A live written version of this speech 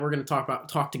going to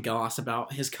talk to Goss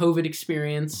about his COVID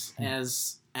experience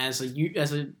as a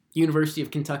University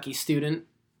of Kentucky student.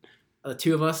 The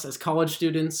two of us as college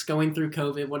students going through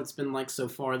COVID, what it's been like so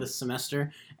far this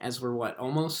semester, as we're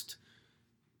almost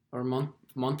or a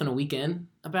month and a weekend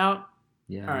about.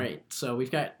 Yeah. All right, so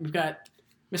we've got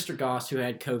Mr. Goss who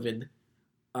had COVID.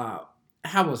 How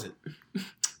was it?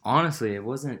 Honestly, it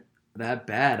wasn't that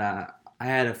bad. I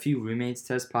had a few roommates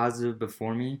test positive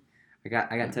before me. I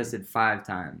got tested 5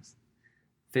 times.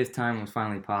 5th time was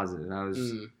finally positive.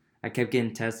 I kept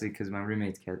getting tested because my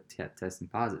roommates kept testing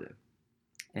positive.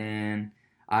 And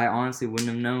I honestly wouldn't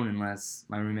have known unless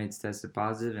my roommates tested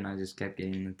positive and I just kept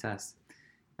getting the test.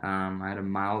 I had a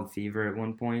mild fever at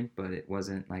one point, but it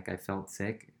wasn't like I felt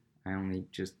sick. I only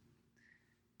just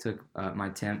took my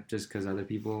temp just because other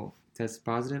people tested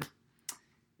positive.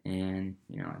 And,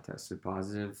 I tested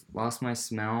positive. Lost my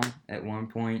smell at one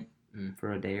point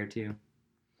for a day or two.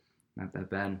 Not that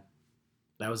bad.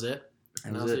 That was it?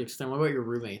 That was the extent. What about your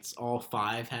roommates? All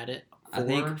 5 had it? 4 I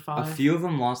think or 5? a few of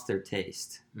them lost their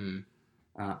taste.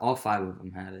 All 5 of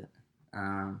them had it.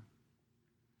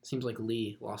 Seems like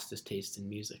Lee lost his taste in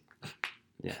music.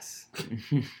 Yes.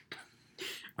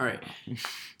 All right.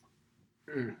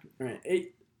 All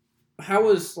right. How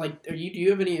was, do you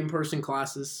have any in-person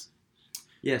classes?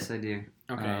 Yes, I do.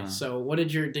 Okay, so what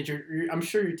did your I'm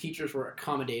sure your teachers were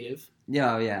accommodative.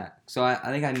 Yeah. So I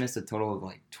think I missed a total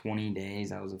of 20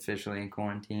 days. I was officially in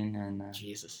quarantine, and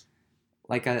Jesus.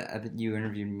 I think you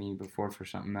interviewed me before for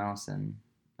something else, and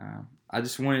I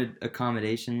just wanted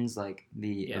accommodations, like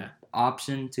the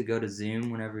option to go to Zoom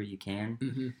whenever you can.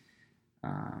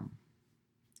 Mm-hmm.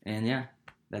 And yeah,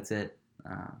 that's it.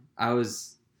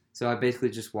 I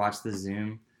basically just watched the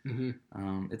Zoom.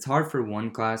 Mm-hmm. It's hard for one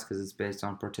class because it's based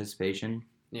on participation.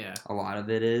 Yeah. A lot of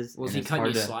it is. Was he cutting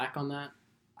you slack on that?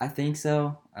 I think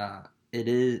so. It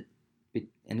is,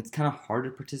 and it's kind of hard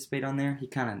to participate on there. He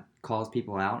kind of calls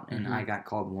people out, and I got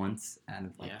called once out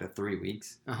of the 3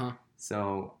 weeks. Uh-huh.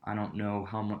 So I don't know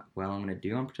how well I'm going to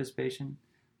do on participation,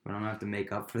 but I'm going to have to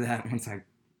make up for that once I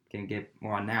can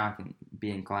now I can be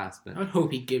in class. But I would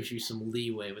hope he gives you some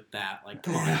leeway with that.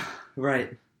 Come on.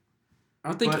 Right. I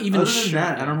don't think but even other than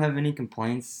that, I don't have any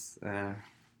complaints.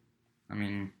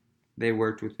 They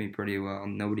worked with me pretty well.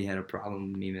 Nobody had a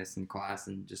problem with me missing class,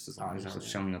 and just as long as I was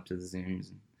showing up to the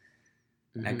Zooms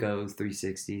and Echoes,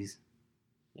 360s.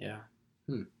 Yeah.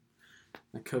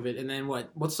 COVID, and then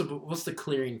what's the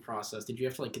clearing process? Did you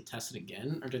have to get tested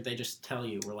again, or did they just tell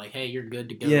you we're hey, you're good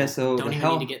to go? Yeah, so don't even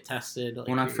need to get tested.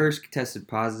 When I first tested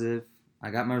positive,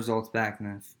 I got my results back,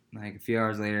 and then a few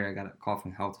hours later, I got a call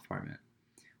from the health department.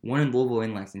 One in Louisville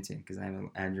and Lexington, because I have an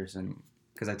address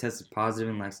because I tested positive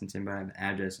in Lexington, but I have an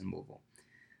address in Louisville.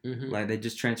 Mm-hmm. They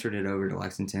just transferred it over to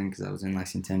Lexington because I was in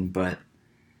Lexington, but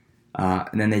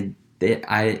and then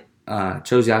I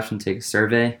chose the option to take a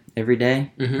survey every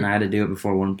day, and I had to do it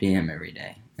before 1 p.m. every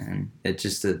day, and it's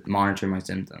just to monitor my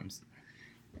symptoms.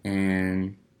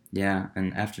 And yeah,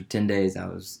 and after 10 days,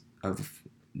 of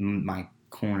my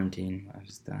quarantine, I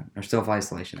was done, or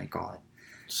self-isolation, they call it.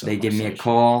 They give me a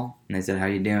call, and they said, "How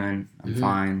you doing?" I'm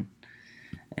fine,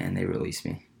 and they released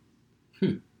me.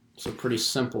 So pretty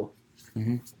simple.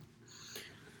 Mm-hmm.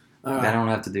 I don't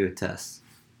have to do a test.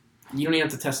 You don't even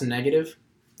have to test a negative?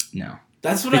 No.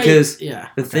 That's what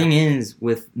the thing is,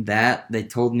 with that, they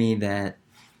told me that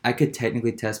I could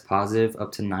technically test positive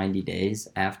up to 90 days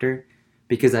after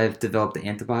because I've developed the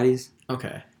antibodies.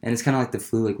 Okay. And it's kind of like the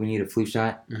flu. When you get a flu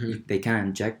shot, they kind of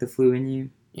inject the flu in you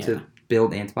to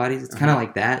build antibodies. It's kind of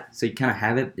like that. So you kind of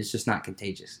have it. It's just not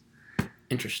contagious.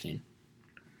 Interesting.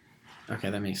 Okay,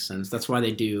 that makes sense. That's why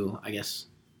they do, I guess.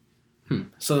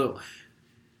 So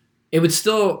it would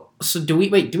still. So do we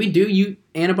do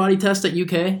antibody test at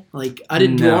UK? I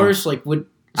didn't do ours.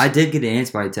 I did get an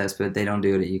antibody test, but they don't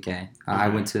do it at UK. Okay. I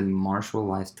went to Marshall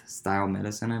Lifestyle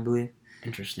Medicine, I believe.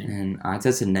 Interesting. And I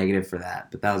tested negative for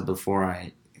that, but that was before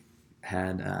I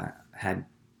had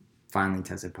finally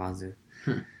tested positive.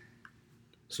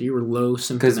 So you were low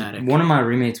symptomatic. Because one of my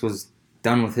roommates was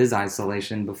done with his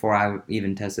isolation before I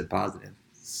even tested positive.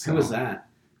 So. Who was that?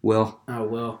 Will. Oh,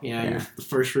 Will. Yeah, you're the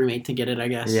first roommate to get it, I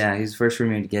guess. Yeah, he was the first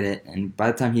roommate to get it. And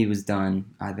by the time he was done,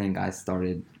 I think I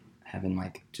started having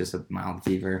just a mild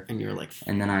fever. And you were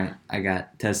And then I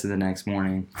got tested the next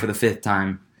morning for the 5th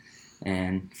time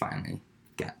and finally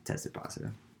got tested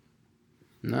positive.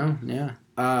 No, yeah.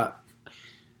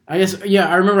 I guess,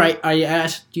 I remember I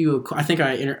asked you, I think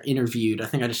I interviewed, I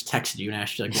think I just texted you and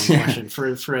asked you one question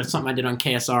for something I did on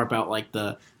KSR about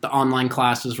the online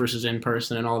classes versus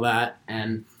in-person and all that.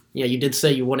 And yeah, you did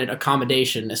say you wanted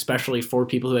accommodation, especially for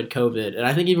people who had COVID. And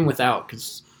I think even without,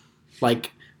 because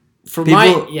For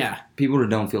People- yeah, People who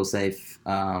don't feel safe.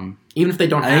 even if they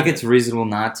don't I have think it's reasonable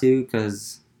not to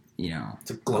because, it's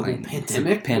a global pandemic. It's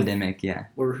a pandemic, yeah.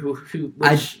 Or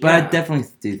I definitely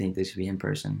do think they should be in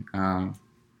person.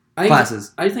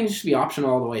 Classes. I think it should be optional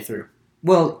all the way through.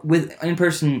 Well, with in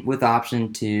person with the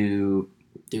option to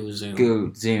Do Zoom.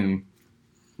 go Zoom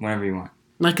whenever you want.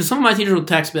 Like, because some of my teachers will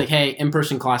text, be like, hey,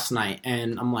 in-person class tonight.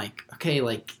 And I'm like, okay,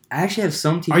 like... I actually have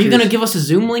some teachers... Are you going to give us a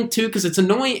Zoom link, too? Because it's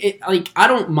annoying. I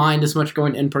don't mind as much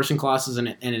going to in-person classes,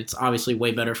 and it's obviously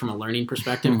way better from a learning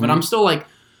perspective. But I'm still like,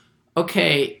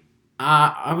 okay,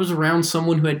 I was around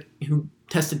someone who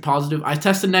tested positive. I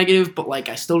tested negative, but, like,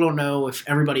 I still don't know if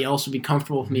everybody else would be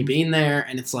comfortable with me being there.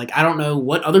 And it's like, I don't know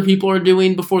what other people are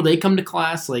doing before they come to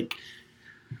class. Like...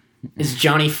 Is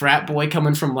Johnny Frat Boy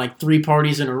coming from, like, 3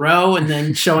 parties in a row and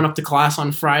then showing up to class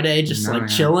on Friday just,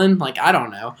 chilling? Like, I don't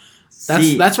know.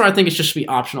 That's where I think it should be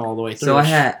optional all the way through. So I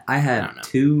had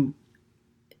 2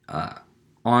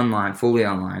 online, fully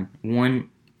online, 1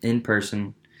 in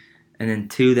person, and then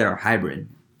 2 that are hybrid.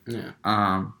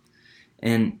 Yeah.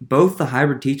 And both the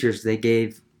hybrid teachers,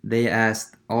 they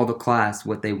asked all the class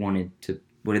what they wanted to,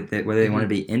 whether they want to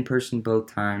be in person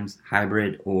both times,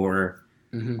 hybrid, or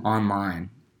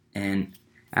online. And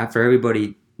after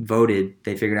everybody voted,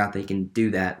 they figured out they can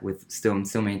do that with still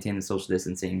maintain the social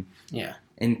distancing. Yeah.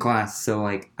 In class. So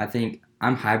like I think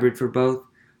I'm hybrid for both,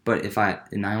 but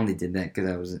I only did that because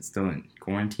I was still in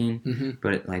quarantine.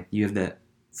 But like you have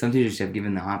some teachers have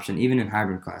given the option even in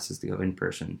hybrid classes to go in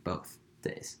person both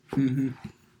days,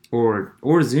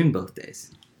 or Zoom both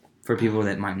days for people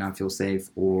that might not feel safe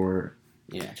or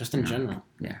just in general.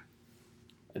 Yeah.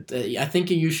 I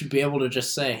think you should be able to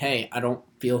just say, hey, I don't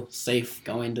feel safe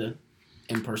going to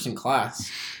in-person class.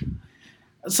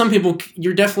 Some people,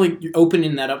 you're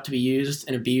opening that up to be used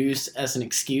and abused as an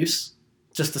excuse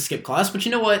just to skip class. But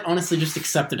you know what? Honestly, just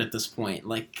accept it at this point.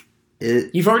 Like,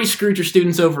 you've already screwed your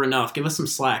students over enough. Give us some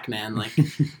slack, man. Like,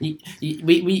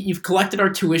 you've collected our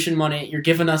tuition money. You're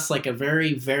giving us like a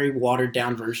very, very watered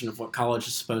down version of what college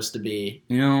is supposed to be.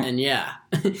 And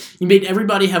you made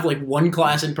everybody have like 1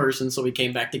 class in person, so we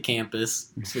came back to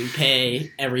campus. So we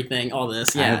pay everything, all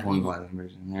this. I have 1 class in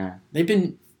person. Yeah, they've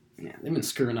been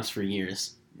screwing us for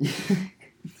years.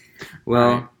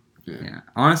 Well, yeah.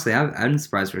 Honestly, I'm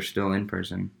surprised we're still in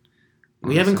person.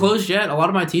 We haven't closed yet. A lot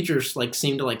of my teachers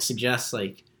seem to suggest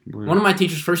one of my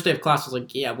teachers' first day of class was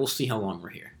like, "Yeah, we'll see how long we're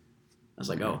here." I was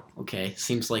like, "Oh, okay."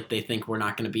 Seems like they think we're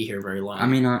not going to be here very long. I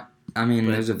mean,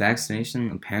 there's a vaccination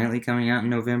apparently coming out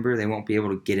in November. They won't be able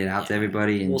to get it out to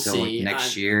everybody until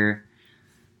next year.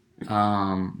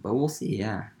 But we'll see.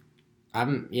 Yeah.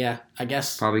 I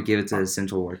guess probably give it to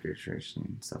essential workers first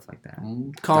and stuff like that.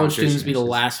 College students be the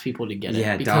last people to get it.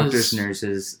 Yeah, doctors,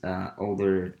 nurses,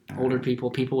 older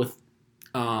people with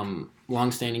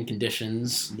long-standing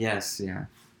conditions. Yes, yeah.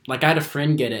 Like I had a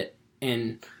friend get it,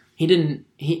 and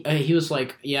he was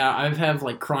like, yeah, I have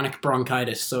like chronic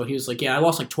bronchitis. So he was like, yeah, I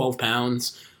lost like 12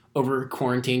 pounds over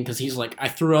quarantine because he's like, I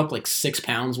threw up like 6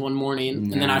 pounds one morning,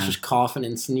 and then I was just coughing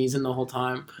and sneezing the whole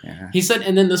time. Yeah. He said,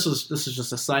 and then this is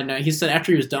just a side note. He said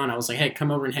after he was done, I was like, hey, come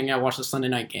over and hang out, watch the Sunday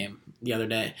night game the other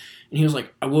day, and he was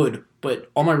like, I would, but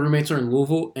all my roommates are in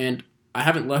Louisville, and I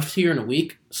haven't left here in a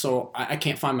week, so I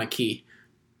can't find my key.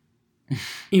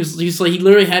 He's like, he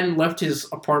literally hadn't left his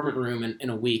apartment room in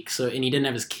a week, and he didn't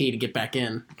have his key to get back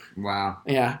in. Wow.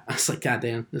 Yeah, I was like, God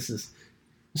damn, this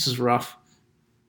is rough.